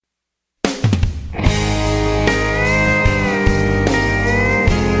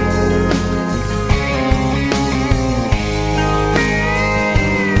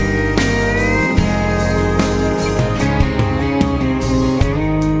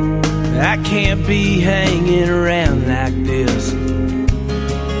I can't be hanging around like this,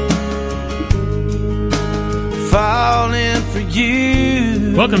 falling for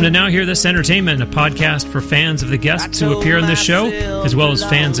you. Welcome to Now Hear This Entertainment, a podcast for fans of the guests who appear on this show, as well as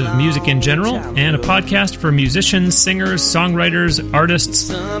fans of music in general, and a podcast for musicians, singers, songwriters,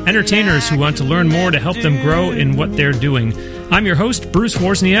 artists, entertainers who want to learn more to help them grow in what they're doing. I'm your host, Bruce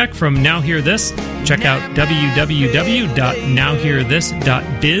Wozniak from Now Hear This. Check out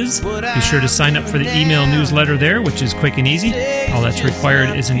www.nowhearthis.biz. Be sure to sign up for the email newsletter there, which is quick and easy. All that's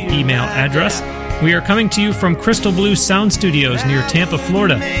required is an email address. We are coming to you from Crystal Blue Sound Studios near Tampa,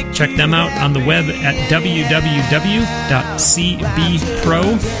 Florida. Check them out on the web at www.cbpro,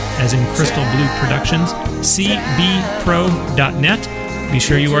 as in Crystal Blue Productions, cbpro.net. Be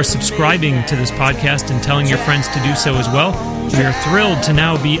sure you are subscribing to this podcast and telling your friends to do so as well. We are thrilled to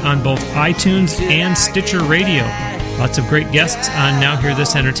now be on both iTunes and Stitcher Radio. Lots of great guests on Now Hear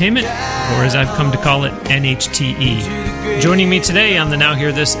This Entertainment, or as I've come to call it, NHTE. Joining me today on the Now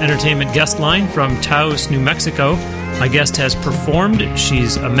Hear This Entertainment guest line from Taos, New Mexico, my guest has performed.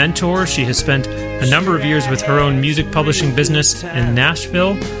 She's a mentor. She has spent a number of years with her own music publishing business in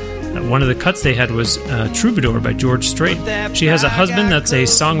Nashville. One of the cuts they had was Troubadour by George Strait. She has a husband that's a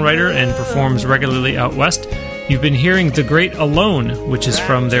songwriter and performs regularly out west. You've been hearing The Great Alone, which is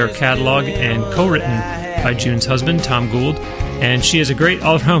from their catalog and co-written by June's husband, Tom Gould. And she is a great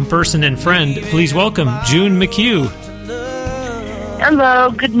all-around person and friend. Please welcome June McHugh. Hello,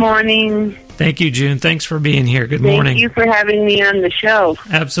 good morning. Thank you, June. Thanks for being here. Good morning. Thank you for having me on the show.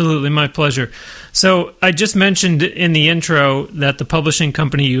 Absolutely, my pleasure. So I just mentioned in the intro that the publishing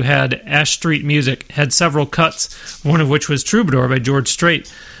company you had, Ash Street Music, had several cuts, one of which was Troubadour by George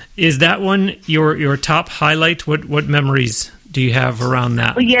Strait. Is that one your top highlight? What memories do you have around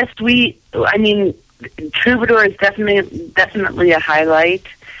that? Well, yes, Troubadour is definitely a highlight.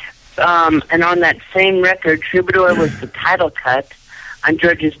 And on that same record, Troubadour was the title cut on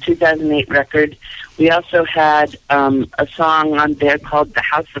George's 2008 record. We also had a song on there called The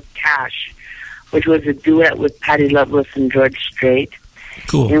House of Cash, which was a duet with Patti Loveless and George Strait.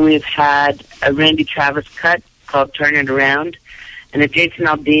 Cool. And we've had a Randy Travis cut called Turn It Around, and a Jason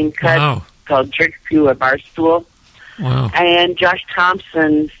Aldean cut called Church Pew or Barstool. Wow. And Josh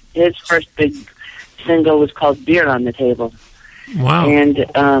Thompson, his first big single was called Beer on the Table. Wow.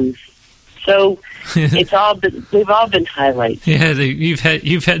 And so they've all been highlights. Yeah,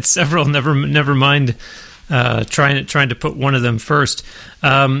 you've had several. Never mind trying to put one of them first.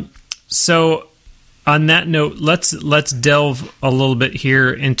 So on that note, let's delve a little bit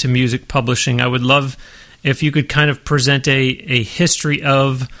here into music publishing. I would love if you could kind of present a history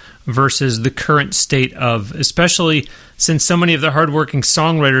of versus the current state of, especially since so many of the hardworking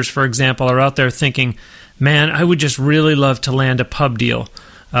songwriters, for example, are out there thinking, man, I would just really love to land a pub deal.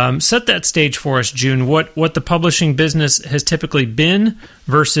 Set that stage for us, June. What the publishing business has typically been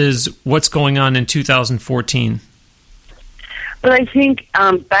versus what's going on in 2014. Well, I think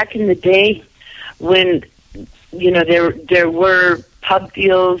back in the day when there were pub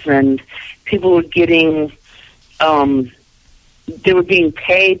deals and people were getting they were being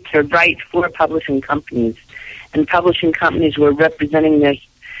paid to write for publishing companies, and publishing companies were representing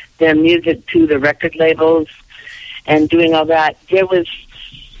their music to the record labels and doing all that. There was,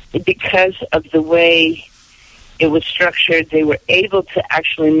 because of the way it was structured, they were able to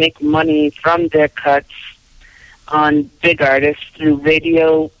actually make money from their cuts on big artists through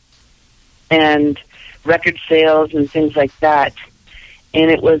radio and record sales and things like that. And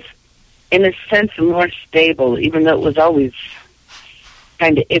it was, in a sense, more stable, even though it was always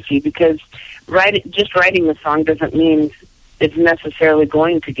kind of iffy, because just writing a song doesn't mean it's necessarily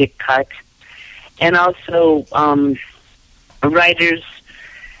going to get cut. And also, writers,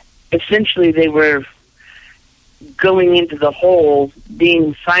 essentially, they were going into the hole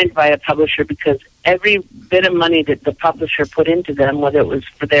being signed by a publisher because every bit of money that the publisher put into them, whether it was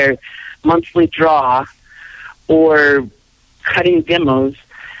for their monthly draw or cutting demos,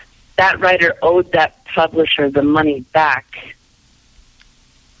 that writer owed that publisher the money back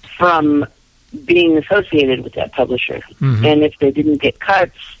from being associated with that publisher. Mm-hmm. And if they didn't get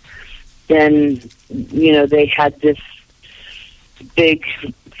cuts, then, they had this big,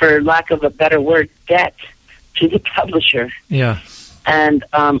 for lack of a better word, debt to the publisher. Yeah. And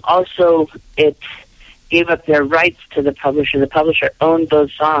also it gave up their rights to the publisher. The publisher owned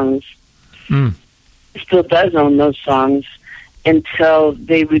those songs, still does own those songs, until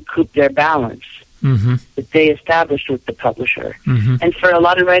they recoup their balance that they established with the publisher. Mm-hmm. And for a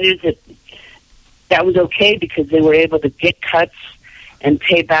lot of writers, that was okay because they were able to get cuts and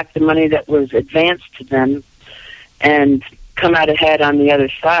pay back the money that was advanced to them and come out ahead on the other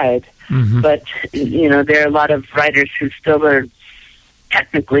side. But, there are a lot of writers who still are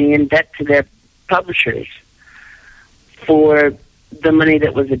technically in debt to their publishers for the money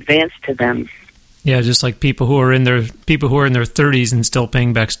that was advanced to them. Yeah, just like people who are in their 30s and still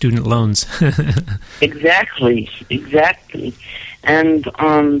paying back student loans. Exactly. And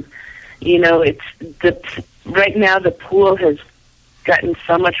right now the pool has gotten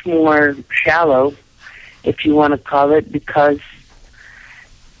so much more shallow, if you want to call it, because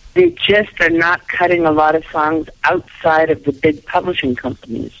they just are not cutting a lot of songs outside of the big publishing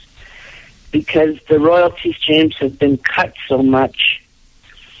companies, because the royalty streams have been cut so much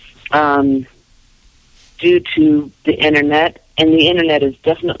due to the internet, and the internet is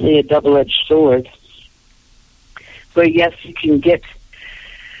definitely a double-edged sword, where yes, you can get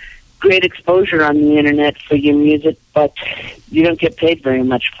great exposure on the internet for your music, but you don't get paid very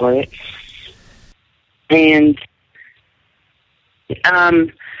much for it. And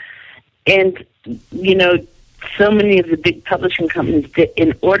so many of the big publishing companies,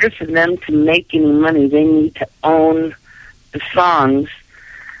 in order for them to make any money, they need to own the songs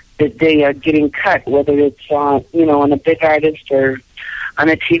that they are getting cut, whether it's on a big artist or on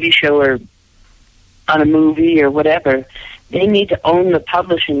a TV show or on a movie or whatever. They need to own the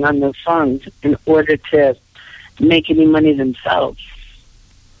publishing on those songs in order to make any money themselves.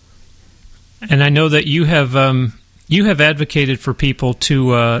 And I know that you have advocated for people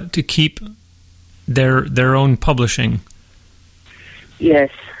to keep their own publishing. Yes.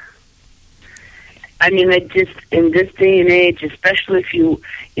 I mean, in this day and age, especially if you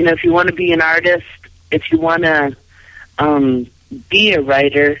want to be an artist, if you want to be a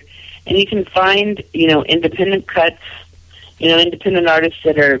writer, and you can find, independent cuts, independent artists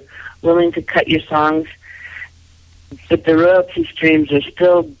that are willing to cut your songs, but the royalty streams are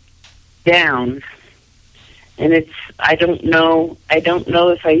still down. And I don't know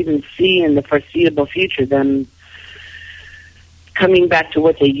if I even see in the foreseeable future them coming back to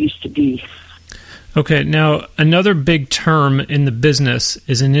what they used to be. Okay, now another big term in the business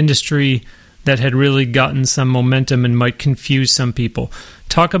is an industry that had really gotten some momentum and might confuse some people.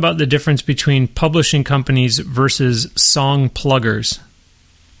 Talk about the difference between publishing companies versus song pluggers.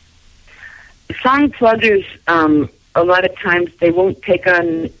 Song pluggers, a lot of times they won't take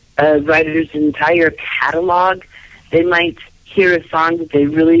on a writer's entire catalog. They might hear a song that they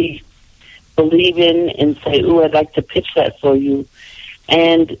really believe in and say, "Ooh, I'd like to pitch that for you."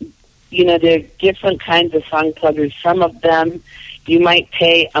 And there are different kinds of song pluggers. Some of them you might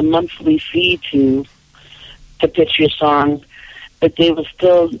pay a monthly fee to pitch your song, but they will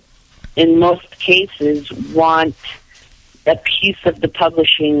still, in most cases, want a piece of the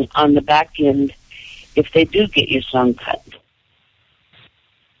publishing on the back end if they do get your song cut.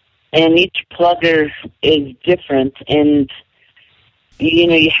 And each plugger is different, and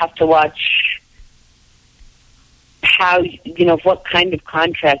you have to watch how what kind of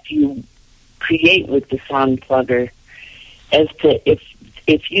contract you create with the song plugger, as to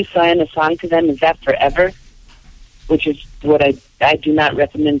if you sign a song to them, is that forever? Which is what I do not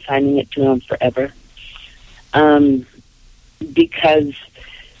recommend signing it to them forever, because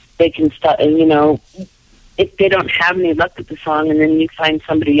they can start, if they don't have any luck with the song, and then you find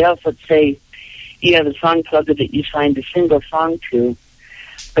somebody else, let's say you have a song plugger that you signed a single song to,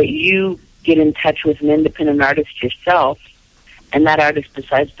 but you get in touch with an independent artist yourself, and that artist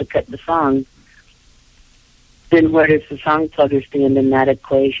decides to cut the song, then where does the song plugger stand in that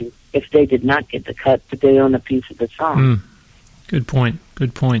equation if they did not get the cut, but they own a piece of the song? Good point.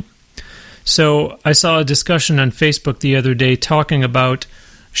 So I saw a discussion on Facebook the other day talking about,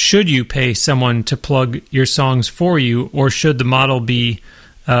 should you pay someone to plug your songs for you, or should the model be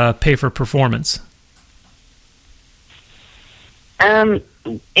pay for performance? And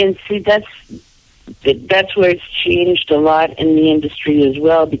see, that's where it's changed a lot in the industry as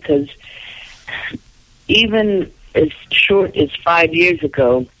well, because even as short as 5 years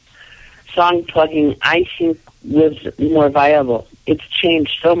ago, song plugging, I think, was more viable. It's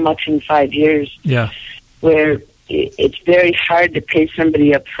changed so much in 5 years, where it's very hard to pay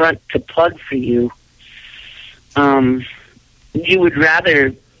somebody up front to plug for you. You would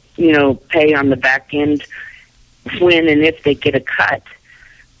rather, pay on the back end when and if they get a cut.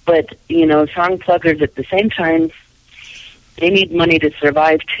 But, song pluggers at the same time, they need money to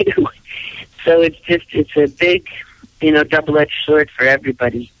survive too. So it's a big, double-edged sword for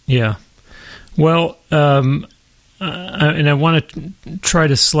everybody. Yeah. Well, and I want to try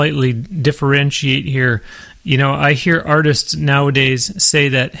to slightly differentiate here. I hear artists nowadays say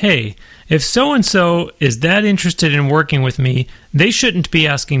that, hey, if so-and-so is that interested in working with me, they shouldn't be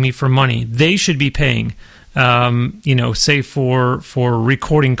asking me for money. They should be paying. say for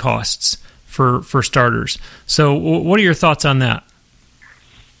recording costs for starters. So what are your thoughts on that?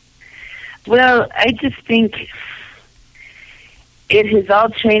 Well, I just think it has all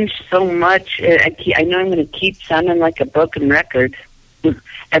changed so much. I know I'm going to keep sounding like a broken record,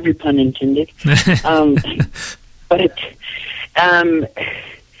 every pun intended. But,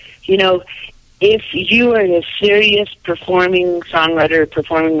 if you are a serious performing songwriter,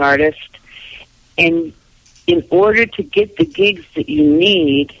 performing artist, and in order to get the gigs that you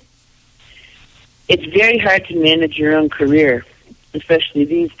need, it's very hard to manage your own career, especially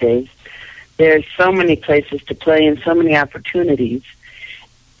these days. There's so many places to play and so many opportunities,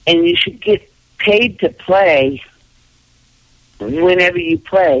 and you should get paid to play whenever you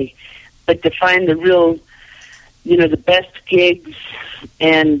play, but to find the real, the best gigs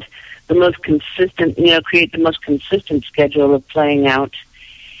and the most consistent, create the most consistent schedule of playing out.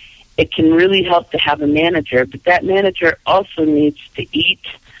 It can really help to have a manager, but that manager also needs to eat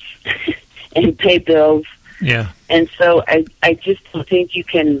and pay bills. Yeah. And so I just don't think you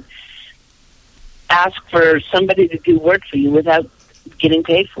can ask for somebody to do work for you without getting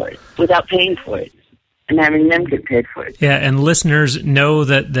paid for it, without paying for it, and having them get paid for it. Yeah, and listeners know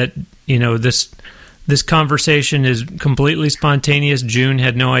that this conversation is completely spontaneous. June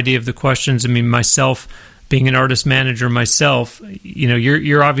had no idea of the questions. I mean, myself, being an artist manager myself,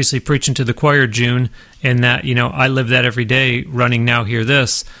 you're obviously preaching to the choir, June, and that, I live that every day running Now Hear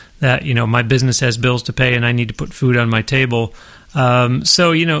This, that, my business has bills to pay and I need to put food on my table.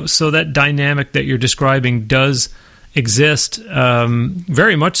 So that dynamic that you're describing does exist,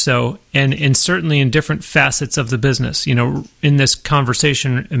 very much so, and certainly in different facets of the business. In this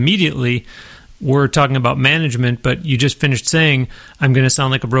conversation immediately, we're talking about management, but you just finished saying, I'm going to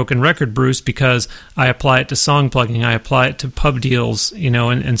sound like a broken record, Bruce, because I apply it to song plugging, I apply it to pub deals,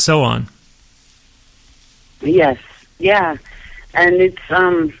 and so on. Yes, yeah. And it's,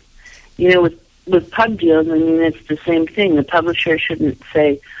 with pub deals, I mean, it's the same thing. The publisher shouldn't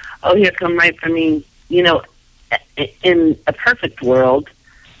say, oh, here, come write for me. In a perfect world,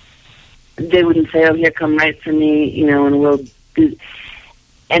 they wouldn't say, oh, here, come write for me, and we'll do.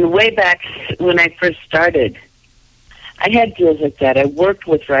 And way back when I first started, I had deals like that. I worked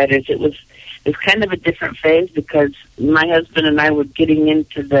with writers. It was kind of a different phase because my husband and I were getting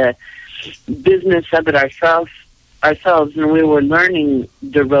into the business of it ourselves, and we were learning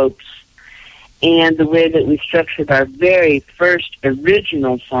the ropes. And the way that we structured our very first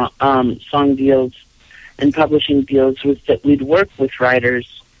original song deals and publishing deals was that we'd work with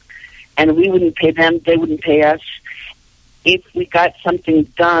writers, and we wouldn't pay them, they wouldn't pay us. If we got something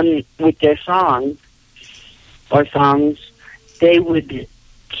done with their song or songs, they would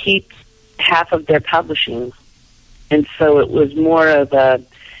keep half of their publishing. And so it was more of a,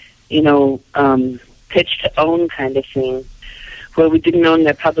 pitch to own kind of thing, where we didn't own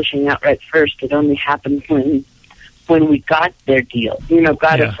their publishing outright first. It only happened when we got their deal,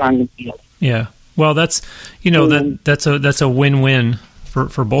 a song deal. Yeah. Well, that's, that's a win-win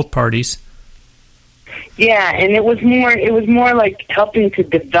for both parties. Yeah, and it was more like helping to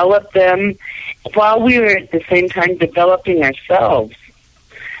develop them while we were at the same time developing ourselves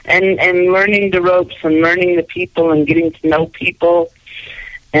and learning the ropes and learning the people and getting to know people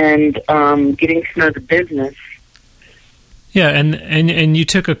and getting to know the business. Yeah, and you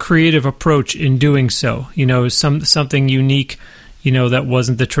took a creative approach in doing so. Something unique, that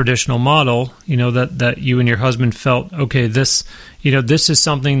wasn't the traditional model. That you and your husband felt, okay, this is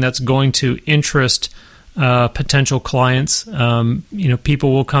something that's going to interest potential clients.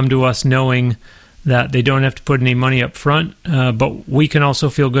 People will come to us knowing that they don't have to put any money up front, but we can also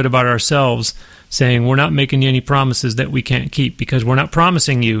feel good about ourselves, saying we're not making you any promises that we can't keep, because we're not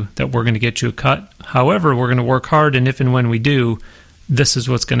promising you that we're going to get you a cut. However, we're going to work hard, and if and when we do, this is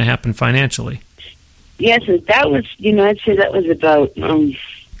what's going to happen financially. Yes, and that was, I'd say that was about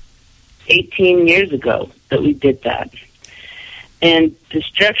 18 years ago that we did that. And the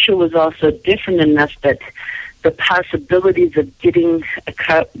structure was also different enough that the possibilities of getting a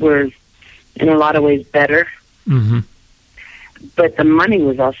cut were, in a lot of ways, better. Mm-hmm. But the money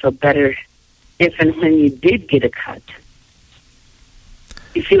was also better if and when you did get a cut.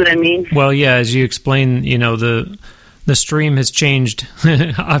 You see what I mean? Well, yeah, as you explain, the stream has changed,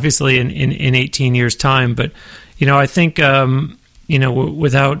 obviously, in 18 years' time. But, I think,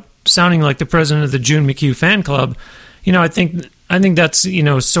 without sounding like the president of the June McHugh fan club, I think that's,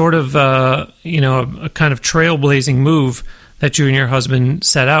 sort of, a kind of trailblazing move that you and your husband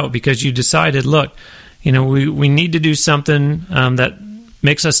set out, because you decided, look, we need to do something that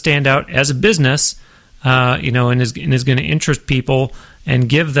makes us stand out as a business, and is going to interest people and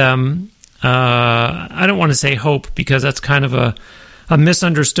give them I don't want to say hope, because that's kind of a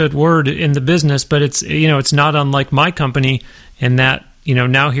misunderstood word in the business, but it's, it's not unlike my company in that,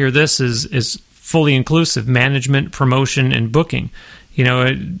 Now Hear This is fully inclusive: management, promotion, and booking.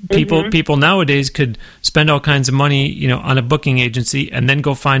 People nowadays could spend all kinds of money, on a booking agency, and then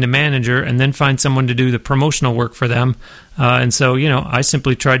go find a manager, and then find someone to do the promotional work for them. And so, I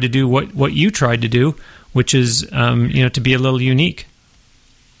simply tried to do what you tried to do, which is, to be a little unique.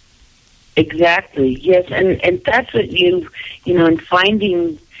 Exactly. Yes, and that's what in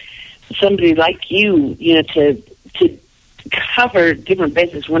finding somebody like you, to cover different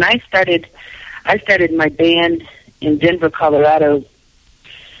bases. When I started my band in Denver, Colorado.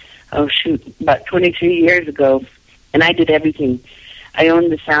 About 23 years ago, and I did everything. I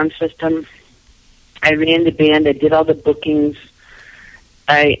owned the sound system. I ran the band. I did all the bookings.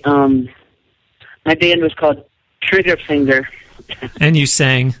 My band was called Trigger Finger. And you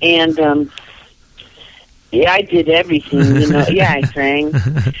sang. And I did everything. Yeah, I sang.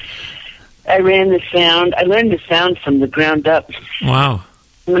 I ran the sound. I learned the sound from the ground up. Wow.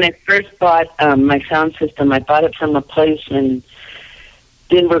 When I first bought my sound system, I bought it from a place in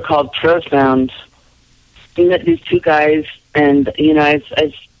Denver called Pro Sound. I met these two guys, and I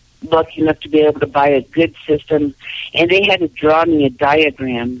was lucky enough to be able to buy a good system, and they had to draw me a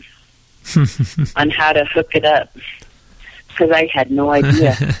diagram on how to hook it up, because I had no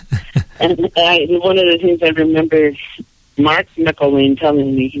idea. And one of the things I remember Mark McHugh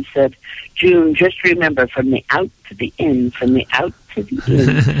telling me, he said, "June, just remember, from the out to the in, from the out to the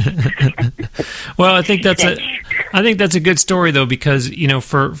in." Well, I think that's a good story, though, because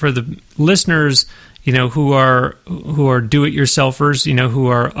for the listeners, who are do-it-yourselfers, who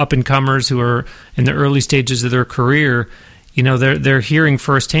are up and comers, who are in the early stages of their career, they're hearing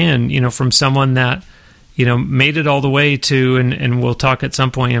firsthand, from someone that made it all the way to, and we'll talk at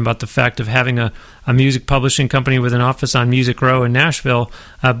some point about the fact of having a music publishing company with an office on Music Row in Nashville,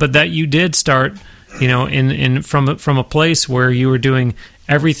 but that you did start, from a place where you were doing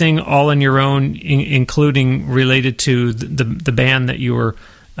everything all on your own, including related to the band that you were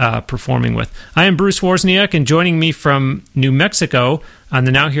performing with. I am Bruce Wozniak, and joining me from New Mexico on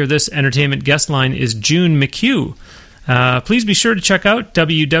the Now Hear This Entertainment guest line is June McHugh. Please be sure to check out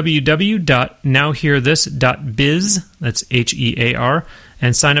www.nowhearthis.biz, that's HEAR,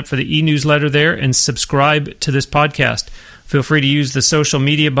 and sign up for the e-newsletter there and subscribe to this podcast. Feel free to use the social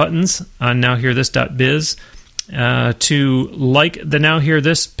media buttons on nowhearthis.biz to like the Now Hear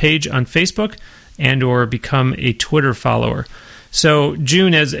This page on Facebook and or become a Twitter follower. So,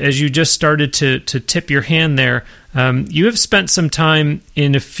 June, as you just started to tip your hand there, you have spent some time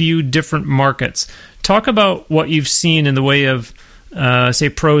in a few different markets. Talk about what you've seen in the way of, say,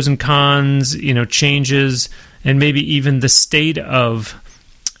 pros and cons, changes, and maybe even the state of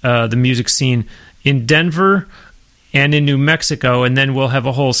the music scene in Denver and in New Mexico, and then we'll have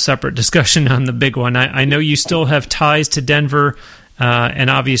a whole separate discussion on the big one. I know you still have ties to Denver, and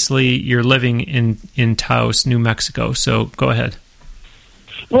obviously you're living in Taos, New Mexico, so go ahead.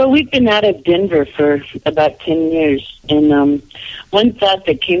 Well, we've been out of Denver for about 10 years, and one thought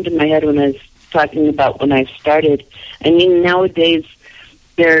that came to my head when I was talking about when I started, nowadays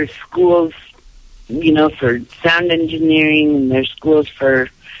there are schools, for sound engineering, and there's schools for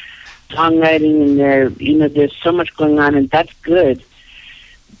songwriting, and there's so much going on, and that's good.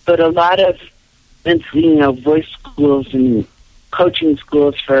 But a lot of, voice schools and coaching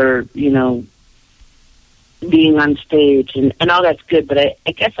schools for, being on stage, and all that's good. But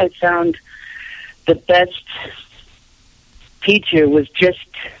I guess I found the best teacher was just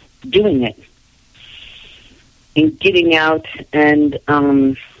doing it and getting out and,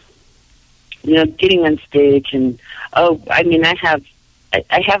 getting on stage. And,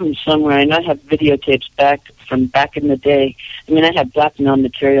 I have them somewhere. I know I have videotapes from back in the day. I have blackmail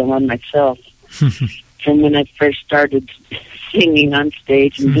material on myself from when I first started singing on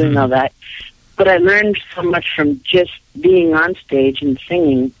stage and doing all that. But I learned so much from just being on stage and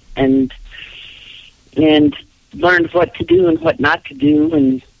singing, and learned what to do and what not to do,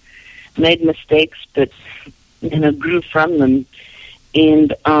 and made mistakes, but grew from them.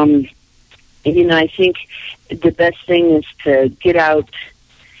 And I think the best thing is to get out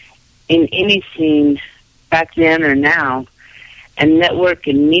in any scene back then or now and network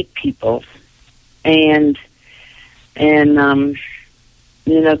and meet people and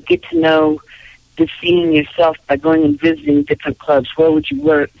get to know the scene yourself by going and visiting different clubs. Where would you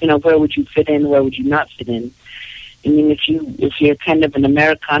work? Where would you fit in? Where would you not fit in? If you're kind of an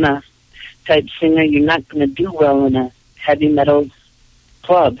Americana type singer, you're not going to do well in a heavy metal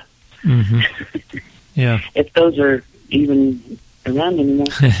club. Mm-hmm. Yeah. If those are even around anymore.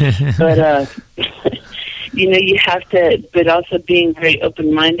 But, you have to, but also being very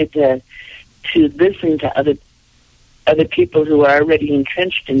open-minded to listen to other people who are already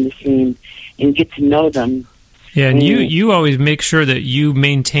entrenched in the scene and get to know them. Yeah, and you always make sure that you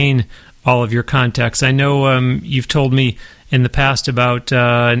maintain all of your contacts. I know you've told me in the past about,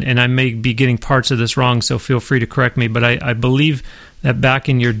 and I may be getting parts of this wrong, so feel free to correct me, but I believe that back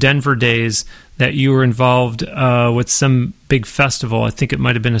in your Denver days that you were involved with some big festival. I think it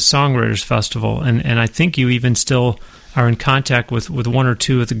might have been a songwriters festival, and I think you even still are in contact with one or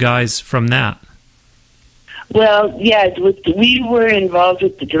two of the guys from that. Well, yeah, we were involved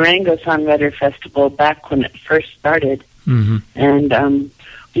with the Durango Songwriter Festival back when it first started, and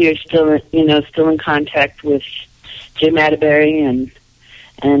we are still in contact with Jim Atterbury and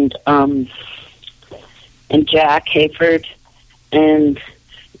Jack Hayford, and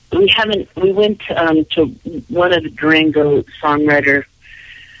we went to one of the Durango Songwriter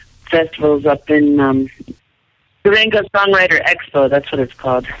festivals up in Durango Songwriter Expo. That's what it's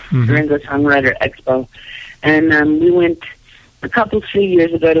called, Durango Songwriter Expo. And we went a 3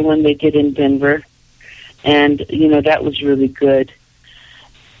 years ago to one they did in Denver, and that was really good.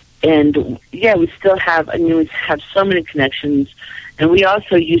 And yeah, we still have. We have so many connections, and we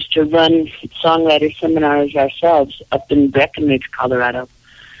also used to run songwriter seminars ourselves up in Breckenridge, Colorado.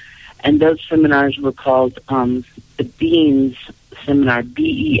 And those seminars were called the BEAMS Seminar,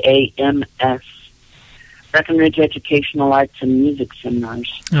 BEAMS. Breckenridge Educational Arts and Music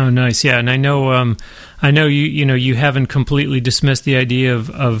Seminars. Oh, nice. Yeah, and I know you haven't completely dismissed the idea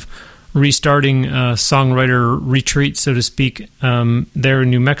of restarting songwriter retreat, so to speak, there in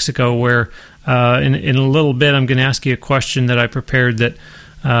New Mexico, where in a little bit I'm going to ask you a question that I prepared that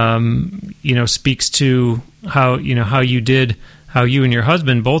speaks to how you and your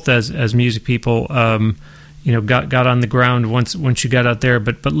husband, both as music people, got on the ground once you got out there.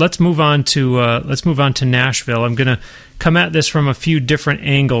 But let's move on to Nashville. I'm going to come at this from a few different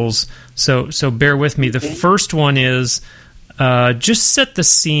angles, so bear with me. The first one is just set the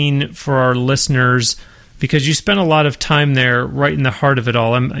scene for our listeners, because you spent a lot of time there, right in the heart of it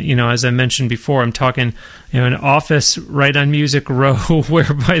all. As I mentioned before, I'm talking an office right on Music Row,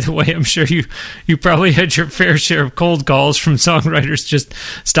 where, by the way, I'm sure you probably had your fair share of cold calls from songwriters just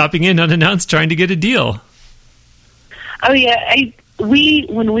stopping in unannounced trying to get a deal. Oh yeah,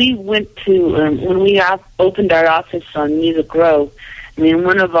 when we went to when we opened our office on Music Row,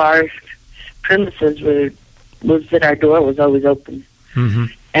 one of our premises was that our door was always open,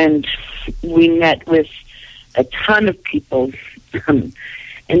 and we met with a ton of people, and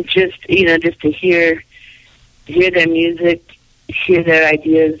just to hear their music, hear their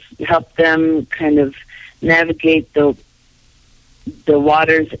ideas, help them kind of navigate the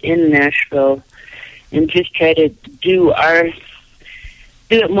waters in Nashville. And just try to do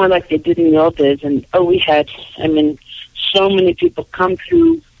it more like they did in the old days. And we had, so many people come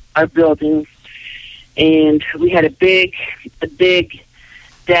through our building, and we had a big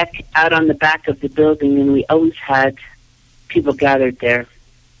deck out on the back of the building, and we always had people gathered there.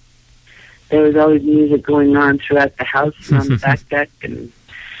 There was always music going on throughout the house and on the back deck, and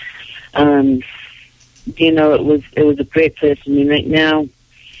it was a great place. Right now,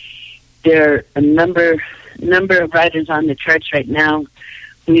 there are a number of writers on the charts right now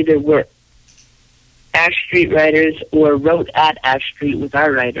who either were Ash Street writers or wrote at Ash Street with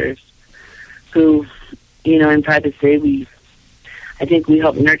our writers, who, I'm proud to say I think we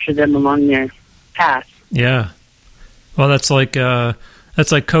helped nurture them along their path. Yeah. Well, that's like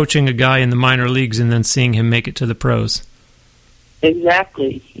coaching a guy in the minor leagues and then seeing him make it to the pros.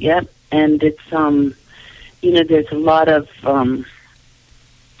 Exactly. Yep. And it's there's a lot of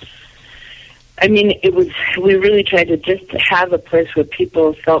we really tried to just have a place where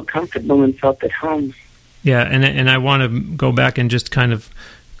people felt comfortable and felt at home. Yeah, and I want to go back and just kind of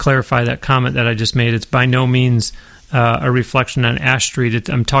clarify that comment that I just made. It's by no means a reflection on Ash Street.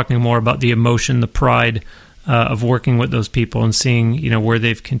 I'm talking more about the emotion, the pride of working with those people and seeing, where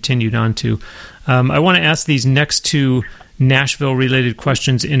they've continued on to. I want to ask these next two Nashville-related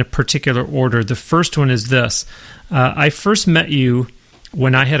questions in a particular order. The first one is this. I first met you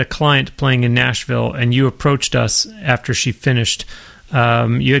when I had a client playing in Nashville, and you approached us after she finished.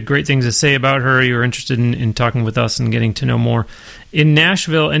 You had great things to say about her. You were interested in talking with us and getting to know more. In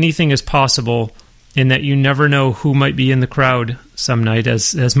Nashville, anything is possible in that you never know who might be in the crowd some night,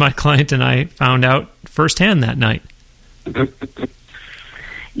 as my client and I found out firsthand that night.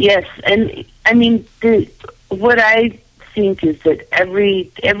 Yes, and what I think is that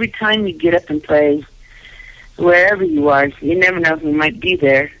every time you get up and play, wherever you are, you never know who might be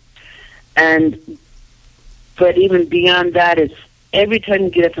there. But even beyond that, every time you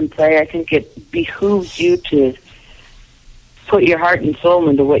get up and play, I think it behooves you to put your heart and soul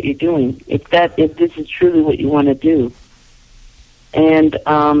into what you're doing, if this is truly what you want to do. And,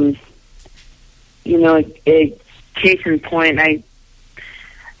 a case in point, I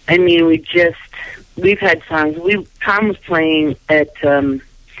mean, we've had songs. Tom was playing at a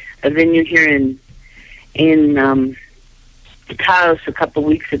venue here in Taos a couple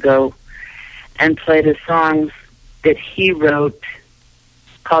weeks ago and played a song that he wrote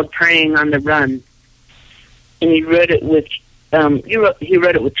called "Praying on the Run," and he wrote it with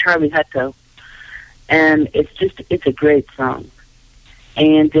Charlie Hutto, and it's a great song.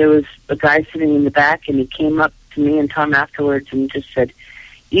 And there was a guy sitting in the back, and he came up to me and Tom afterwards and just said,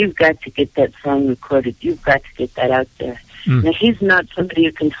 "You've got to get that song recorded. You've got to get that out there." Now, he's not somebody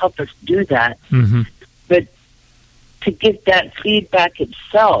who can help us do that, but to get that feedback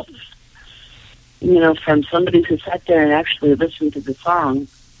itself, from somebody who sat there and actually listened to the song,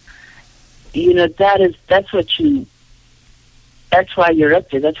 that's why you're up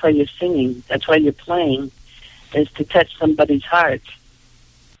there. That's why you're singing. That's why you're playing, is to touch somebody's heart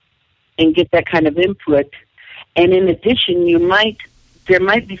and get that kind of input. And in addition, there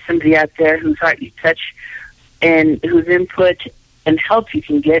might be somebody out there whose heart you touch and whose input and help you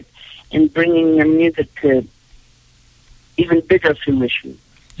can get in bringing your music to even bigger fruition.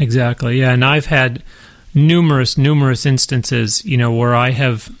 Exactly, yeah. And I've had numerous instances, where I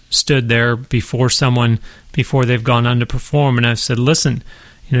have stood there before someone, before they've gone on to perform, and I've said, listen,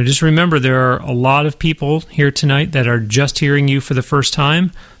 just remember there are a lot of people here tonight that are just hearing you for the first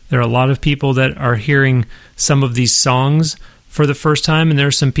time. There are a lot of people that are hearing some of these songs for the first time, and there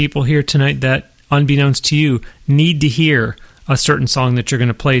are some people here tonight that, unbeknownst to you, need to hear a certain song that you're going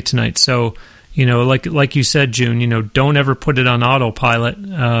to play tonight. So, like you said, June, don't ever put it on autopilot,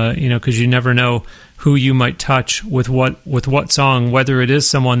 because you never know who you might touch with what song, whether it is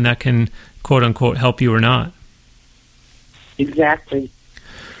someone that can, quote unquote, help you or not. Exactly.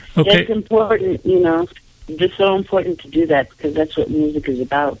 Okay. It's important, just so important to do that, because that's what music is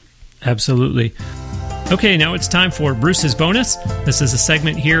about. Absolutely. Okay, now it's time for Bruce's Bonus. This is a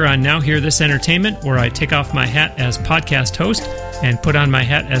segment here on Now Hear This Entertainment where I take off my hat as podcast host and put on my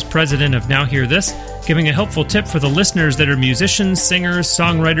hat as president of Now Hear This, giving a helpful tip for the listeners that are musicians, singers,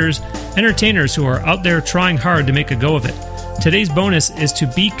 songwriters, entertainers who are out there trying hard to make a go of it. Today's bonus is to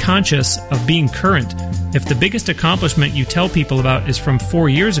be conscious of being current. If the biggest accomplishment you tell people about is from 4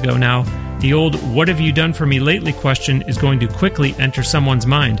 years ago now, the old "what have you done for me lately" question is going to quickly enter someone's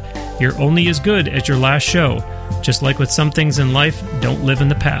mind. You're only as good as your last show. Just like with some things in life, don't live in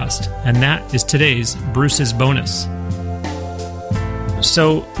the past. And that is today's Bruce's Bonus.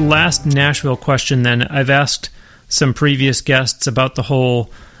 So, last Nashville question then. I've asked some previous guests about the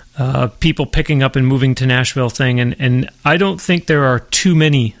whole people picking up and moving to Nashville thing, and I don't think there are too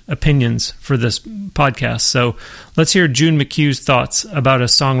many opinions for this podcast. So let's hear June McHugh's thoughts about a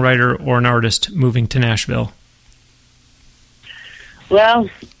songwriter or an artist moving to Nashville. Well,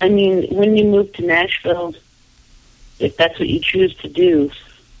 I mean, when you move to Nashville, if that's what you choose to do,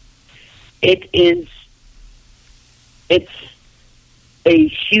 it's a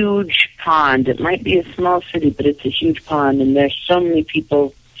huge pond. It might be a small city, but it's a huge pond, and there's so many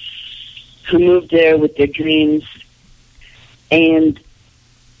people who moved there with their dreams, and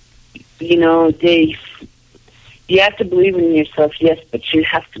you have to believe in yourself, yes, but you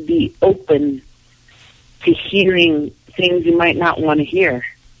have to be open to hearing things you might not want to hear.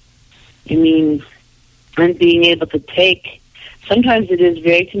 I mean, and being able to take, sometimes it is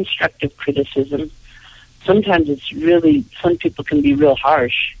very constructive criticism, sometimes it's really, some people can be real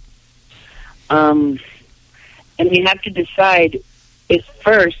harsh, and you have to decide if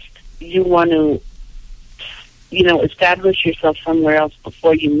first you want to, establish yourself somewhere else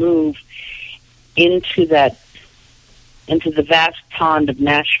before you move into the vast pond of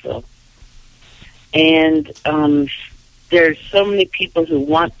Nashville. And there's so many people who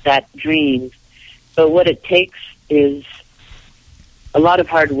want that dream, but what it takes is a lot of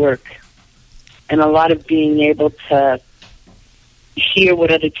hard work and a lot of being able to hear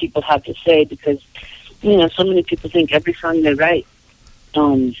what other people have to say, because, so many people think every song they write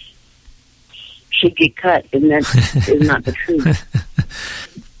should get cut, and that is not the truth.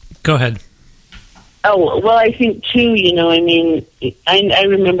 Go ahead. Oh, well, I think, too, I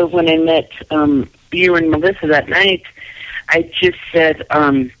remember when I met you and Melissa that night, I just said,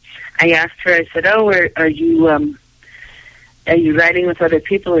 I asked her, I said, "Oh, are you writing with other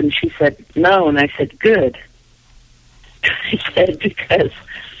people?" And she said, "No." And I said, "Good." I said, because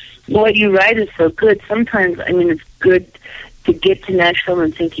what you write is so good. Sometimes, it's good to get to Nashville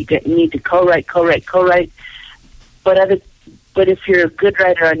and think you need to co-write. But But if you're a good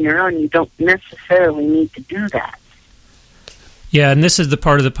writer on your own, you don't necessarily need to do that. Yeah, and this is the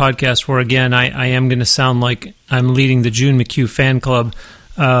part of the podcast where, again, I am going to sound like I'm leading the June McHugh fan club.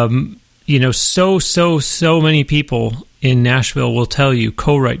 So many people in Nashville will tell you,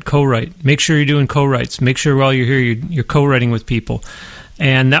 co-write. Make sure you're doing co-writes. Make sure while you're here, you're co-writing with people.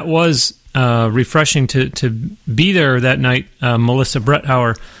 And that was refreshing to be there that night. Melissa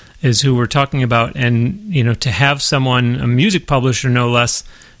Bretthauer is who we're talking about. And, to have someone, a music publisher no less,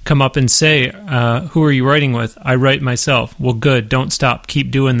 come up and say, who are you writing with? I write myself. Well, good. Don't stop.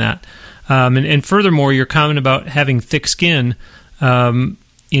 Keep doing that. And furthermore, your comment about having thick skin, I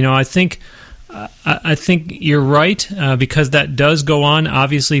think you're right, because that does go on.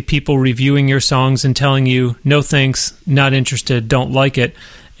 Obviously, people reviewing your songs and telling you, no thanks, not interested, don't like it.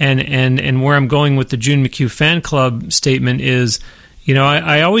 And where I'm going with the June McHugh fan club statement is,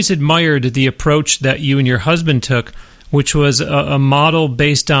 I always admired the approach that you and your husband took, which was a model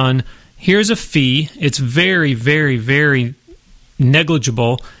based on, here's a fee. It's very, very, very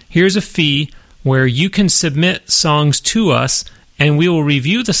negligible. Here's a fee where you can submit songs to us, and we will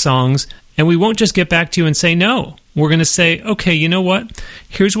review the songs, and we won't just get back to you and say no. We're going to say, okay, you know what?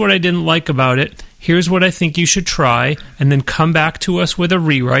 Here's what I didn't like about it. Here's what I think you should try, and then come back to us with a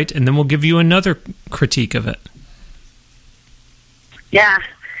rewrite, and then we'll give you another critique of it. Yeah.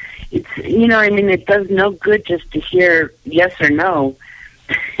 It's, it does no good just to hear yes or no.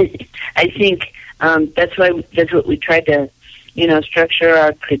 I think that's what we tried to, structure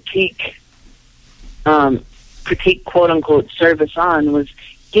our critique quote unquote service on, was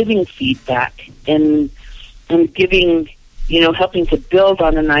giving feedback and giving, helping to build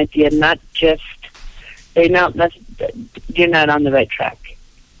on an idea, not just say, no, you're not on the right track.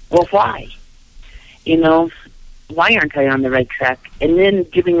 Well, why? Why aren't I on the right track? And then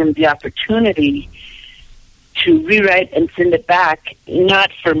giving them the opportunity to rewrite and send it back,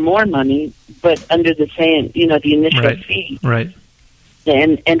 not for more money, but under the same, the initial fee. Right.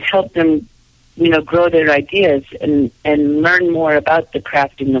 And help them, grow their ideas and learn more about the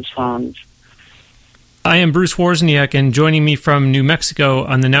crafting of songs. I am Bruce Wozniak, and joining me from New Mexico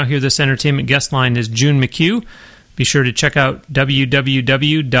on the Now Hear This Entertainment guest line is June McHugh. Be sure to check out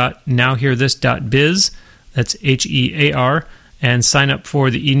www.nowhearthis.biz. That's HEAR, and sign up for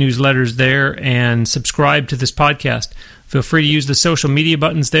the e-newsletters there and subscribe to this podcast. Feel free to use the social media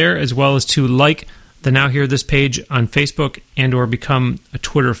buttons there, as well as to like the Now Hear This page on Facebook and or become a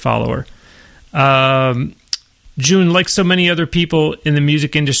Twitter follower. June, like so many other people in the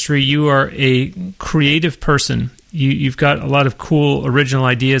music industry, you are a creative person. You've got a lot of cool, original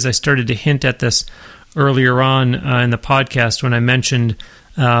ideas. I started to hint at this earlier on in the podcast when I mentioned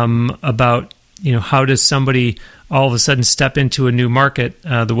about how does somebody all of a sudden step into a new market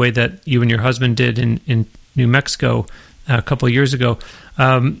the way that you and your husband did in New Mexico a couple of years ago?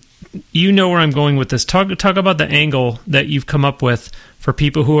 You know where I'm going with this. Talk about the angle that you've come up with for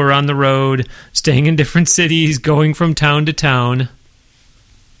people who are on the road, staying in different cities, going from town to town.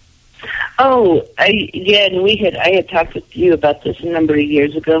 Oh, I had talked with you about this a number of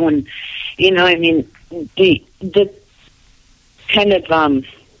years ago, and the kind of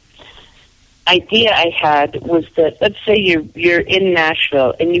idea I had was that, let's say you're in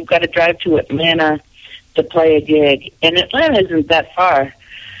Nashville and you've got to drive to Atlanta to play a gig, and Atlanta isn't that far,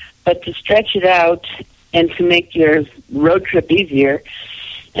 but to stretch it out and to make your road trip easier,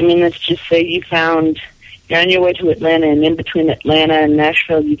 let's just say you're on your way to Atlanta, and in between Atlanta and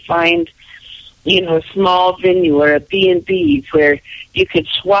Nashville you find a small venue or a B&B where you could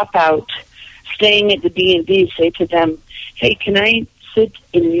swap out staying at the B&B, say to them, hey, can I sit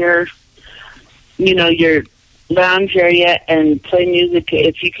in your lounge area and play music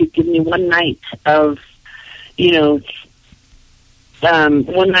if you could give me one night of,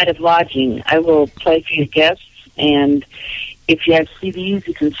 one night of lodging. I will play for your guests, and if you have CDs,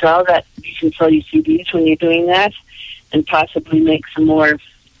 you can sell that. You can sell your CDs when you're doing that, and possibly make some more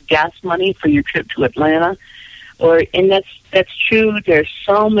gas money for your trip to Atlanta. And that's true. There's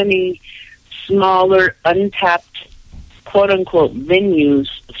so many smaller, untapped, quote-unquote, venues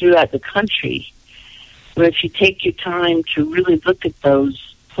throughout the country, where if you take your time to really look at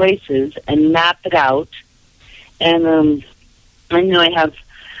those places and map it out, and I know I have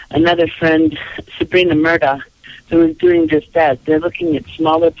another friend, Sabrina Murda, who is doing just that. They're looking at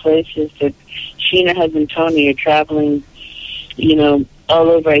smaller places. She and her husband Tony are traveling, all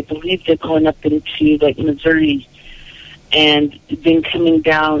over. I believe they're going up into Missouri, and then coming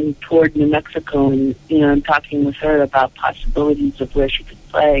down toward New Mexico, and I'm talking with her about possibilities of where she could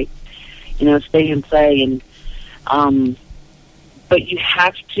play, stay and play, and but you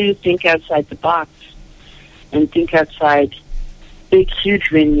have to think outside the box and think outside big, huge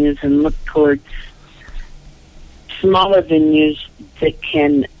venues and look towards smaller venues that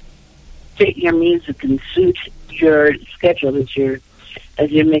can fit your music and suit your schedule as you're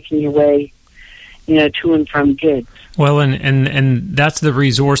making your way, to and from gigs. Well, and that's the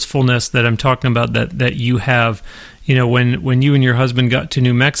resourcefulness that I'm talking about that you have. When you and your husband got to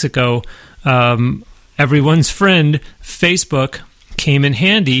New Mexico, everyone's friend Facebook came in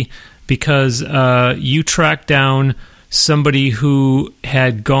handy because you tracked down somebody who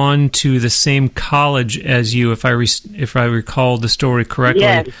had gone to the same college as you, if I recall the story correctly.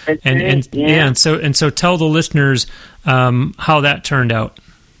 Yes, that's right. Yeah. And so tell the listeners how that turned out.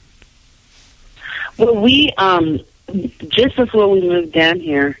 Well, we just before we moved down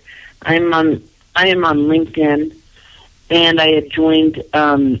here, I am on LinkedIn, and I had joined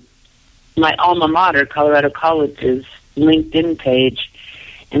my alma mater, Colorado College's LinkedIn page,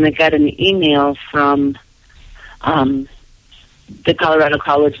 and I got an email from the Colorado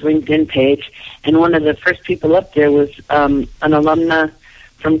College LinkedIn page, and one of the first people up there was an alumna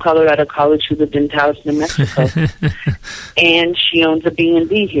from Colorado College who lived in Taos, New Mexico, and she owns a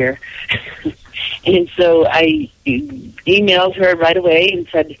B&B here. And so I emailed her right away and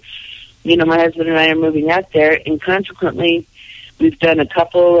said, my husband and I are moving out there, and consequently, we've done a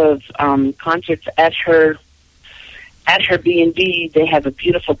couple of concerts at her B&B. They have a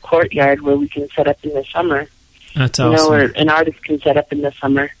beautiful courtyard where we can set up in the summer. That's awesome. Where an artist can set up in the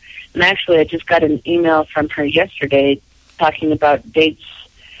summer. And actually, I just got an email from her yesterday talking about dates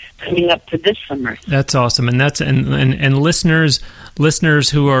coming up for this summer. That's awesome, and that's and listeners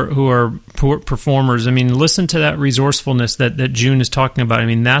who are performers. I mean, listen to that resourcefulness that June is talking about. I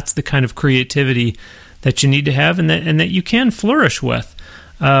mean, that's the kind of creativity that you need to have, and that you can flourish with.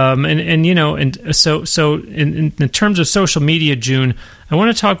 So in terms of social media, June, I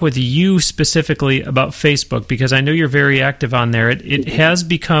want to talk with you specifically about Facebook, because I know you're very active on there. It has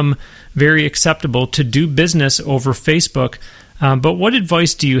become very acceptable to do business over Facebook. But what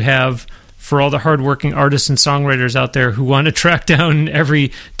advice do you have for all the hardworking artists and songwriters out there who want to track down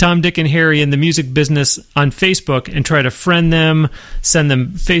every Tom, Dick, and Harry in the music business on Facebook and try to friend them, send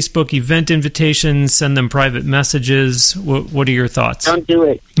them Facebook event invitations, send them private messages? What are your thoughts? Don't do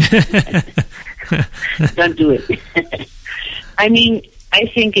it. Don't do it. I mean, I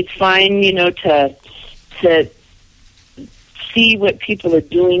think it's fine, to see what people are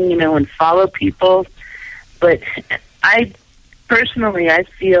doing, and follow people. But I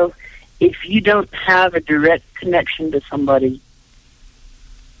feel if you don't have a direct connection to somebody,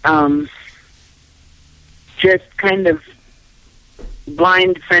 just kind of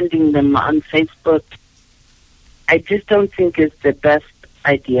blind friending them on Facebook, I just don't think is the best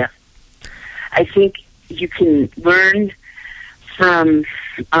idea. I think you can learn from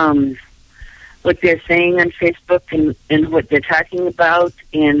what they're saying on Facebook and what they're talking about.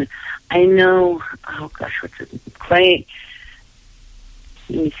 And I know, what's it? Clay.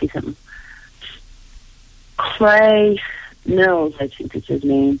 Let me see something. Clay Mills, I think is his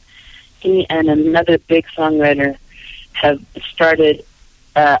name. He and another big songwriter have started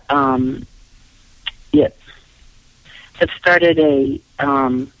a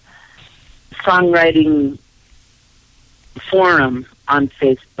songwriting forum on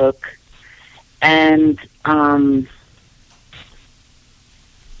Facebook, and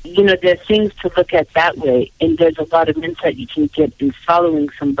there are things to look at that way, and there's a lot of insight you can get in following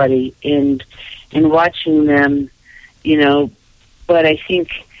somebody and watching them, but I think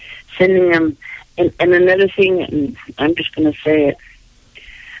sending them, and another thing, and I'm just going to say it,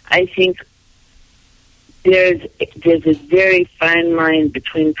 I think there's a very fine line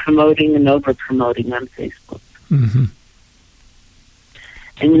between promoting and over-promoting on Facebook. Mm-hmm.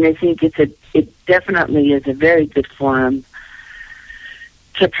 I mean, I think it definitely is a very good forum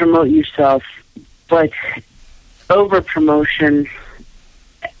to promote yourself, but over-promotion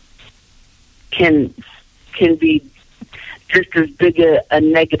can be just as big a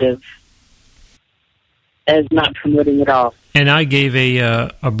negative as not promoting at all. And I gave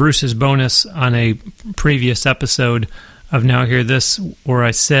a Bruce's bonus on a previous episode of Now Hear This, where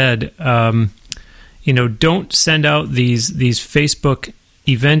I said, don't send out these Facebook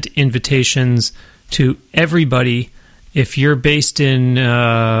event invitations to everybody. If you're based in,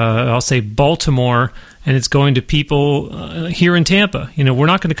 I'll say Baltimore, and it's going to people here in Tampa, we're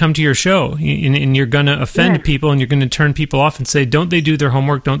not going to come to your show, and you're going to offend people, and you're going to turn people off and say, don't they do their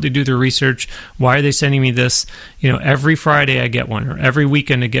homework? Don't they do their research? Why are they sending me this? Every Friday I get one, or every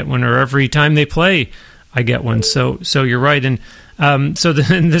weekend I get one, or every time they play I get one. So you're right. And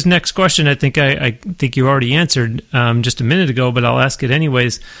this next question, I think you already answered just a minute ago, but I'll ask it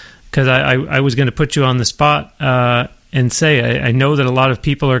anyways, because I was going to put you on the spot. and say, I know that a lot of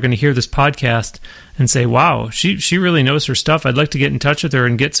people are going to hear this podcast and say, wow, she really knows her stuff. I'd like to get in touch with her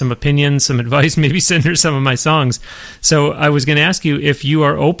and get some opinions, some advice, maybe send her some of my songs. So I was going to ask you if you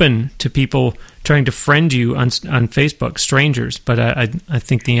are open to people trying to friend you on Facebook, strangers, but I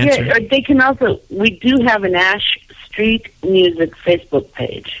think the answer... Yeah, they can also... We do have an Ash Street Music Facebook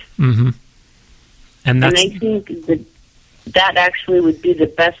page. Mm-hmm. And I think that actually would be the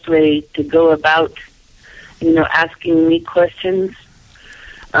best way to go about, asking me questions.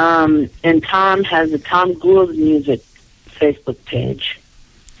 And Tom has a Tom Gould Music Facebook page.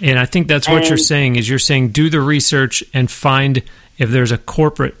 And I think that's what you're saying, is you're saying do the research and find if there's a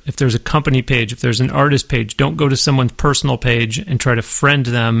corporate, if there's a company page, if there's an artist page. Don't go to someone's personal page and try to friend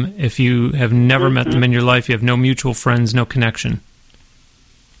them if you have never met them in your life. You have no mutual friends, no connection.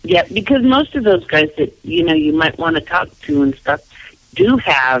 Yeah, because most of those guys that, you might want to talk to and stuff do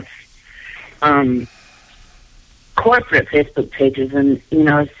have corporate Facebook pages and,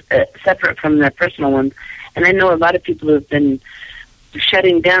 separate from their personal ones. And I know a lot of people who have been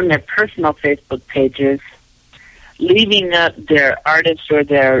shutting down their personal Facebook pages, leaving up their artists or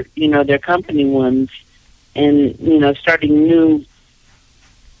their, their company ones, and, starting new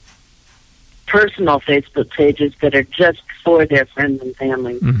personal Facebook pages that are just for their friends and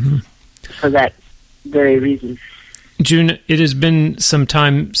family for that very reason. June, it has been some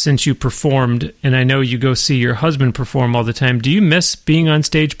time since you performed, and I know you go see your husband perform all the time. Do you miss being on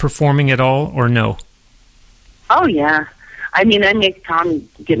stage performing at all, or no? Oh, yeah. I mean, I make Tom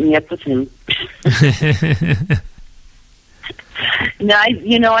get me up with him. No,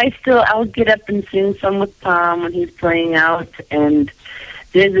 I'll get up and sing some with Tom when he's playing out, and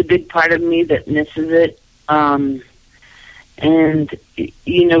there's a big part of me that misses it.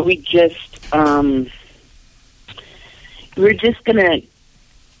 We're just going to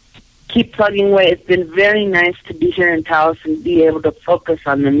keep plugging away. It's been very nice to be here in Taos and be able to focus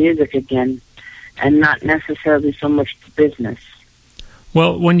on the music again and not necessarily so much the business.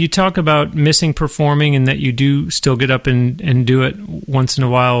 Well, when you talk about missing performing and that you do still get up and do it once in a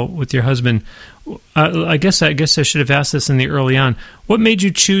while with your husband, I guess I should have asked this in the early on. What made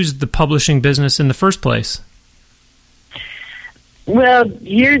you choose the publishing business in the first place? Well,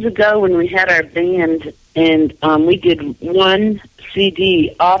 years ago when we had our band and we did one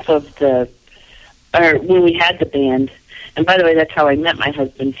CD off of when we had the band. And by the way, that's how I met my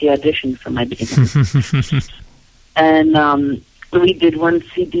husband. He auditioned for my band. And we did one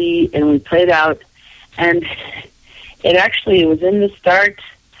CD and we played out. And it was in the start.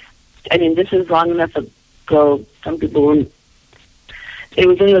 I mean, this is long enough ago. Some people wouldn't. It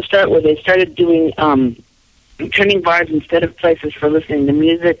was in the start where they started doing turning bars instead of places for listening to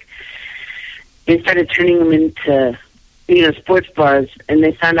music. They started turning them into, sports bars, and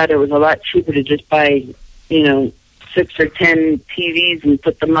they found out it was a lot cheaper to just buy, 6 or 10 TVs and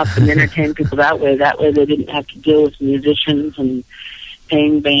put them up and entertain people that way. That way they didn't have to deal with musicians and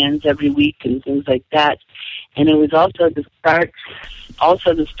paying bands every week and things like that. And it was also the start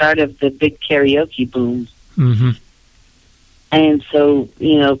of the big karaoke boom. Mm-hmm. And so,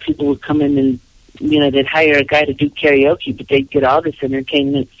 people would come in and, they'd hire a guy to do karaoke, but they'd get all this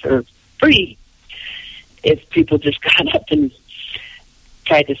entertainment for free if people just got up and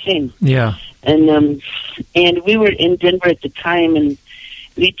tried to sing. Yeah. And we were in Denver at the time, and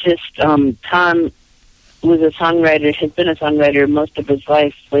we just, Tom was a songwriter, has been a songwriter most of his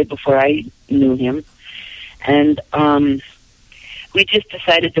life, way before I knew him. And we just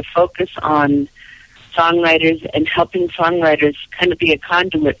decided to focus on songwriters and helping songwriters kind of be a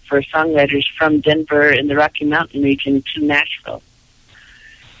conduit for songwriters from Denver and the Rocky Mountain region to Nashville.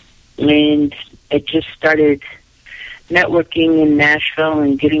 And it just started networking in Nashville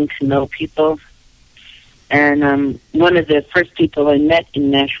and getting to know people. And one of the first people I met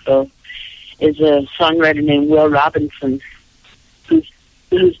in Nashville is a songwriter named Will Robinson,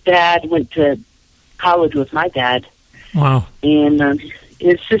 whose dad went to college with my dad. Wow. And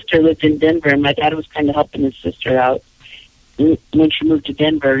his sister lived in Denver, and my dad was kind of helping his sister out when she moved to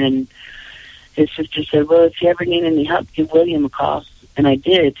Denver. And his sister said, well, if you ever need any help, give William a call. And I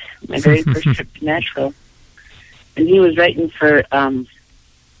did, my very first trip to Nashville. And he was writing for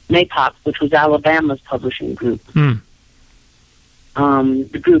McHugh, which was Alabama's publishing group. The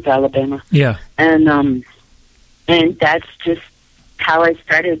group Alabama. Yeah. And that's just how I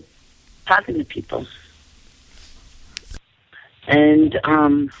started talking to people. And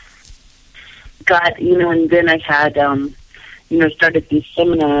and then I had, started these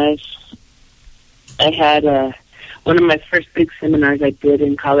seminars. I had one of my first big seminars I did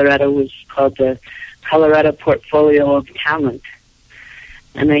in Colorado was called the Colorado Portfolio of Talent.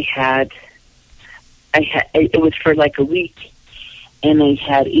 And I had it was for like a week, and I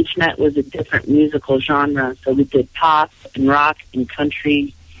had each night was a different musical genre. So we did pop and rock and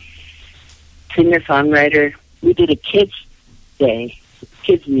country, singer-songwriter. We did a kids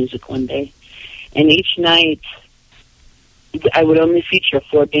music one day, and each night I would only feature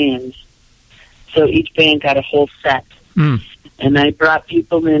 4 bands. So each band got a whole set. Mm. And I brought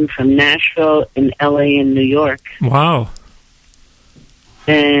people in from Nashville and LA and New York. Wow.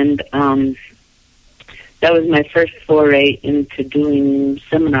 And that was my first foray into doing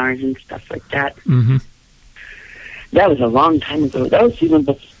seminars and stuff like that. Mm-hmm. That was a long time ago. That was even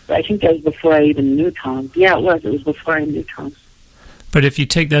before, I think that was before I even knew Tom. Yeah, it was. It was before I knew Tom. But if you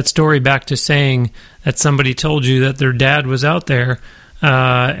take that story back to saying that somebody told you that their dad was out there,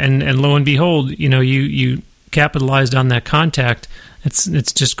 and lo and behold, you capitalized on that contact.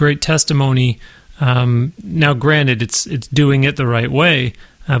 It's just great testimony. Now, granted, it's doing it the right way,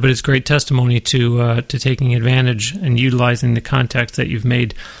 but it's great testimony to taking advantage and utilizing the contacts that you've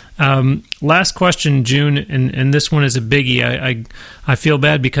made. Last question, June, and this one is a biggie. I feel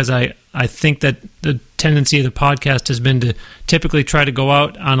bad because I think that the tendency of the podcast has been to typically try to go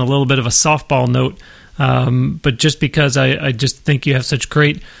out on a little bit of a softball note, but just because I just think you have such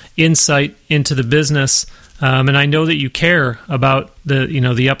great insight into the business, and I know that you care about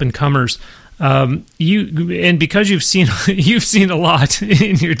the up and comers. And because you've seen a lot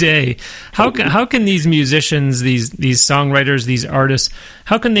in your day, how can these musicians, these songwriters, these artists,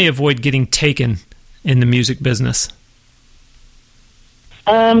 how can they avoid getting taken in the music business?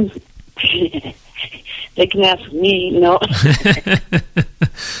 They can ask me. No.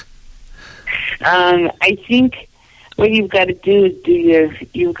 I think what you've got to do is do your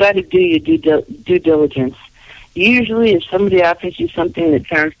due diligence. Usually, if somebody offers you something that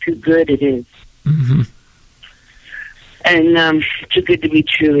sounds too good, it is. Mm-hmm. And too good to be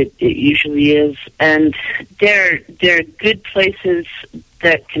true, it usually is. And there are good places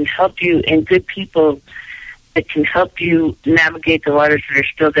that can help you, and good people that can help you navigate the waters that are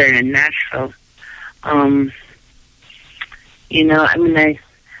still there in Nashville. I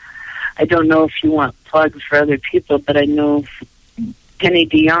don't know if you want plugs for other people, but I know Penny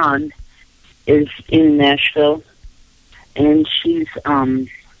Dion is in Nashville, and she's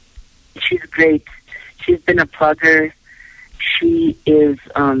great. She's been a plugger. She is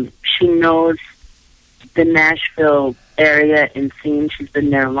she knows the Nashville area and scene. She's been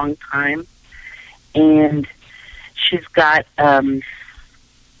there a long time, and she's got a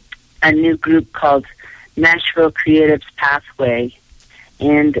new group called Nashville Creatives Pathway.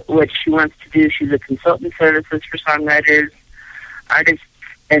 And what she wants to do, she's a consultant services for songwriters, artists,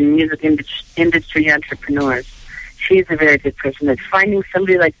 and music industry entrepreneurs. She's a very good person. It's finding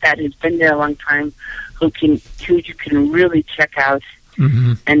somebody like that who's been there a long time, who you can really check out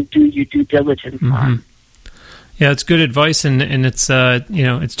mm-hmm. and do your due diligence mm-hmm. on. Yeah, it's good advice, and it's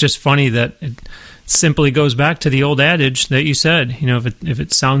it's just funny that it simply goes back to the old adage that you said. If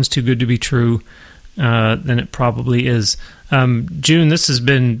it sounds too good to be true, then it probably is. June, this has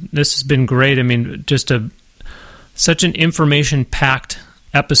been great. I mean, just such an information-packed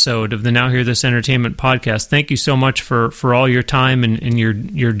episode of the Now Hear This Entertainment podcast. Thank you so much for all your time and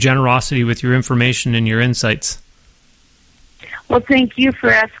your generosity with your information and your insights. Well, thank you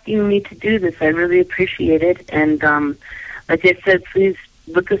for asking me to do this. I really appreciate it. And like I said, please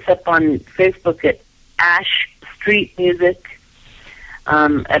look us up on Facebook at Ash Street Music,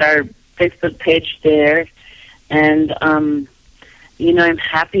 at our Facebook page there. And, I'm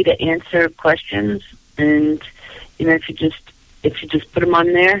happy to answer questions. And, if you just put them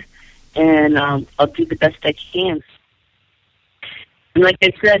on there, and I'll do the best I can. And like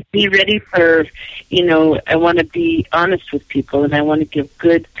I said, be ready for, I want to be honest with people, and I want to give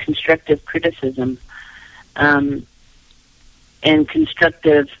good, constructive criticism, and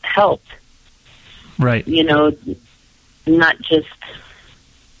constructive help. Right. Not just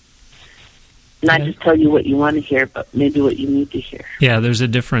tell you what you want to hear, but maybe what you need to hear. Yeah, there's a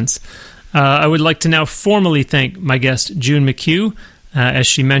difference. I would like to now formally thank my guest, June McHugh. As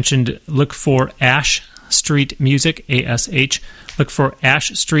she mentioned, look for Ash Street Music, ASH. Look for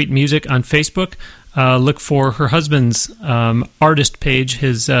Ash Street Music on Facebook. Look for her husband's artist page,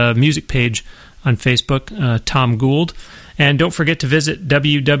 his music page on Facebook, Tom Gould. And don't forget to visit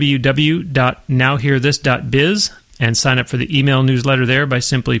www.nowhearthis.biz and sign up for the email newsletter there by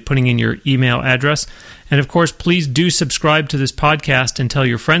simply putting in your email address. And, of course, please do subscribe to this podcast and tell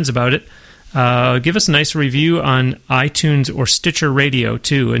your friends about it. Give us a nice review on iTunes or Stitcher Radio,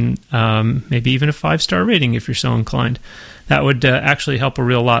 too, and maybe even a 5-star rating if you're so inclined. That would actually help a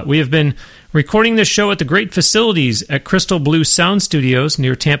real lot. We have been recording this show at the great facilities at Crystal Blue Sound Studios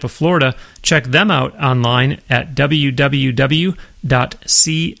near Tampa, Florida. Check them out online at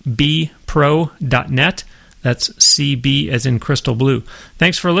www.cbpro.net. That's CB as in Crystal Blue.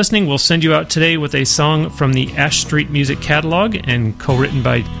 Thanks for listening. We'll send you out today with a song from the Ash Street Music Catalog and co-written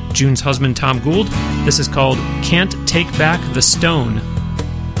by June's husband, Tom Gould. This is called Can't Take Back the Stone.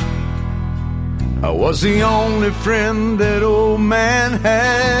 I was the only friend that old man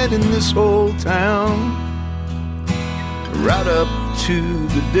had in this whole town, right up to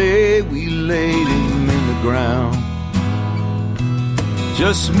the day we laid him in the ground.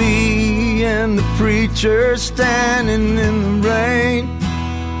 Just me and the preacher standing in the rain.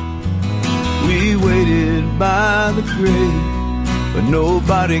 We waited by the grave, but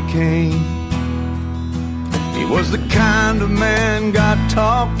nobody came. He was the kind of man God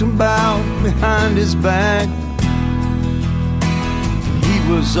talked about behind his back. He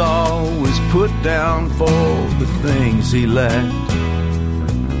was always put down for the things he lacked.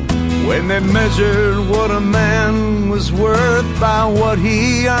 When they measured what a man was worth by what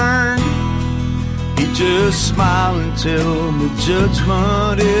he earned, he just smiled until the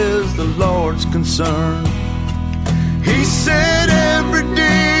judgment is the Lord's concern. He said every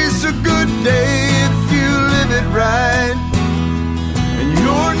day's a good day if you live it right, and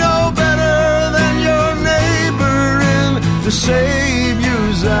you're no better than your neighbor in the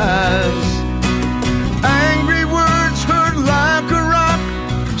Savior's eyes. Angry words hurt like a rock,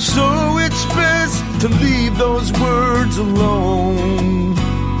 so it's best to leave those words alone.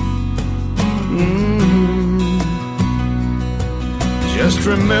 Just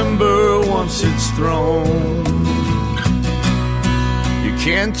remember, once it's thrown, you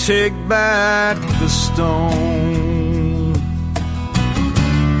can't take back the stone.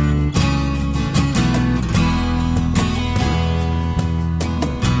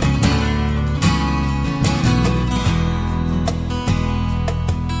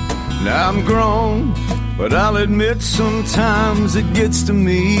 Now I'm grown, but I'll admit sometimes it gets to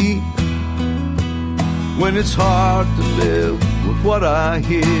me when it's hard to live with what I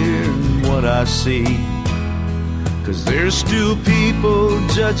hear and what I see. 'Cause there's still people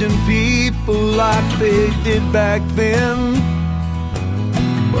judging people like they did back then.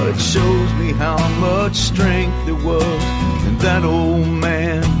 But it shows me how much strength there was in that old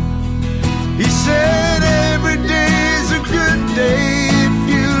man. He said every day's a good day if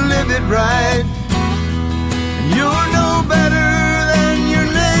you live it right. You're no better than your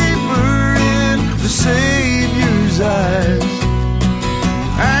neighbor in the Savior's eyes.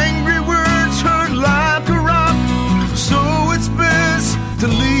 Angry words hurt like a rock, so it's best to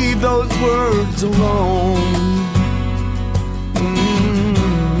leave those words alone.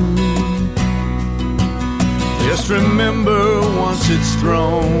 Just remember, once it's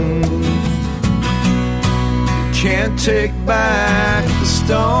thrown, you can't take back the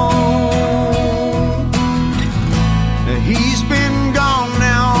stone. He's been gone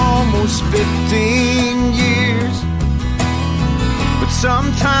now almost 15 years, but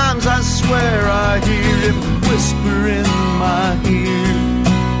sometimes I swear I hear him whisper in my ear.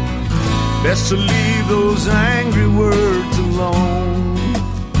 Best to leave those angry words alone.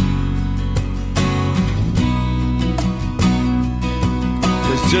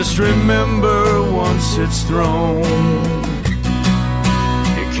 'Cause just remember, once it's thrown,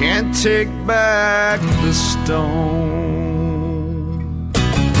 you can't take back the stone.